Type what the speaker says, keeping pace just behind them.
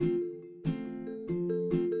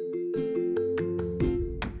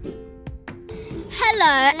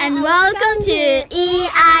Hello and welcome to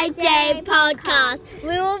EIJ Podcast. We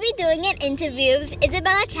will be doing an interview with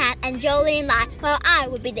Isabella Chan and Jolene Lai, while I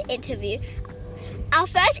will be the interview. Our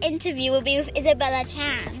first interview will be with Isabella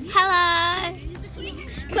Chan. Hello.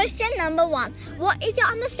 Question number 1. What is your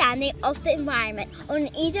understanding of the environment? Or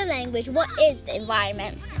in easier language, what is the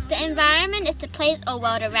environment? The environment is the place or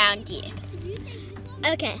world around you.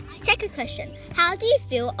 Okay, second question. How do you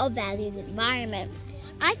feel or value the environment?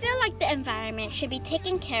 I feel like the environment should be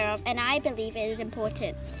taken care of, and I believe it is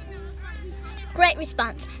important. Great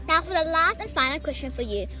response. Now for the last and final question for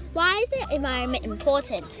you. Why is the environment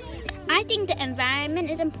important? I think the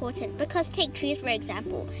environment is important because take trees for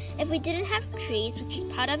example. If we didn't have trees, which is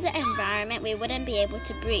part of the environment, we wouldn't be able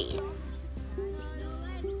to breathe.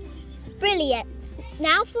 Brilliant.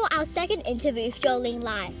 Now for our second interview with Jolene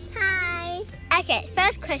Lai. Hi. Okay,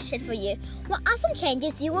 first question for you. What are some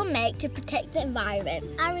changes you will make to protect the environment?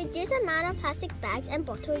 I reduce the amount of plastic bags and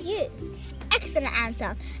bottles used. Excellent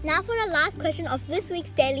answer. Now for the last question of this week's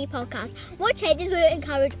daily podcast. What changes will you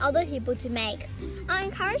encourage other people to make? I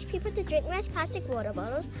encourage people to drink less plastic water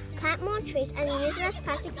bottles, plant more trees, and use less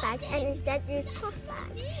plastic bags and instead use cloth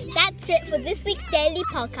bags. That's it for this week's daily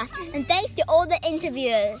podcast, and thanks to all the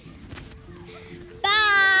interviewers.